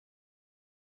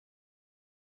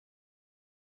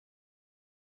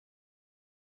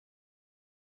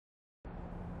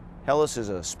Hellas is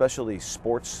a specialty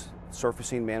sports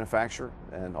surfacing manufacturer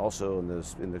and also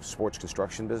in the sports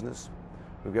construction business.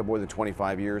 We've got more than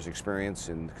 25 years experience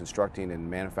in constructing and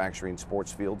manufacturing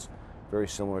sports fields, very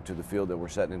similar to the field that we're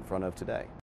sitting in front of today.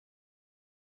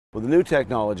 Well, the new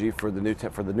technology for the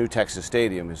new Texas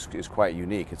Stadium is quite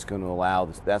unique. It's going to allow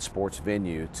that sports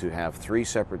venue to have 3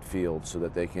 separate fields so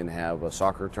that they can have a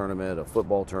soccer tournament, a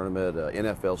football tournament, an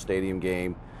NFL stadium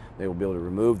game. They will be able to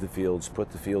remove the fields, put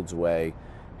the fields away,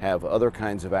 have other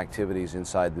kinds of activities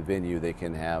inside the venue. They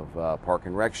can have a park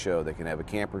and rec show, they can have a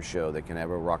camper show, they can have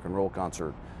a rock and roll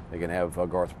concert, they can have a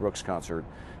Garth Brooks concert,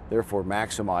 therefore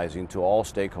maximizing to all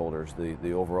stakeholders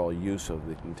the overall use of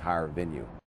the entire venue.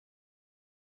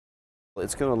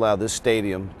 It's going to allow this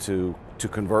stadium to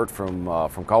convert from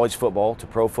college football to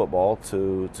pro football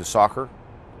to soccer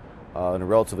in a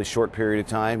relatively short period of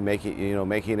time,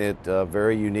 making it a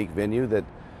very unique venue that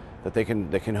they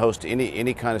can host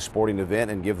any kind of sporting event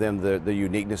and give them the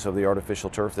uniqueness of the artificial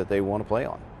turf that they want to play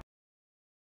on.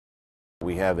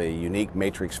 We have a unique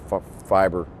matrix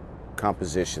fiber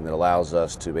composition that allows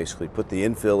us to basically put the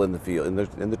infill in the field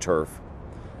in the turf,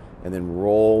 and then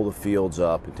roll the fields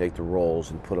up and take the rolls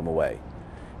and put them away.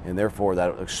 And therefore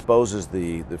that exposes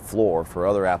the floor for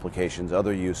other applications,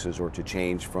 other uses, or to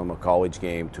change from a college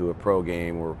game to a pro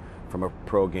game, or from a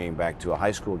pro game back to a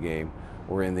high school game.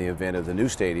 Or in the event of the new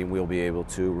stadium, we'll be able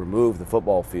to remove the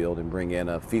football field and bring in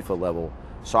a FIFA level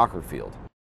soccer field.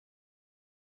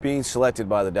 Being selected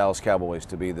by the Dallas Cowboys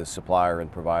to be the supplier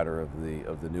and provider of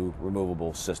the new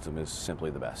removable system is simply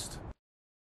the best.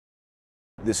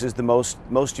 This is the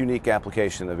most unique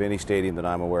application of any stadium that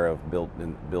I'm aware of built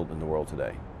in the world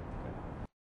today.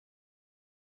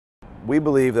 We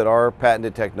believe that our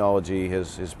patented technology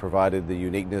has provided the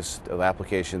uniqueness of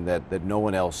application that no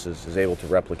one else is able to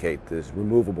replicate. These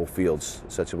removable fields,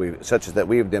 such as that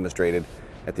we have demonstrated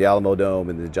at the Alamodome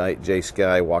and the J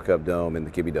Sky Walk-Up Dome and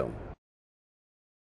the Kibbe Dome.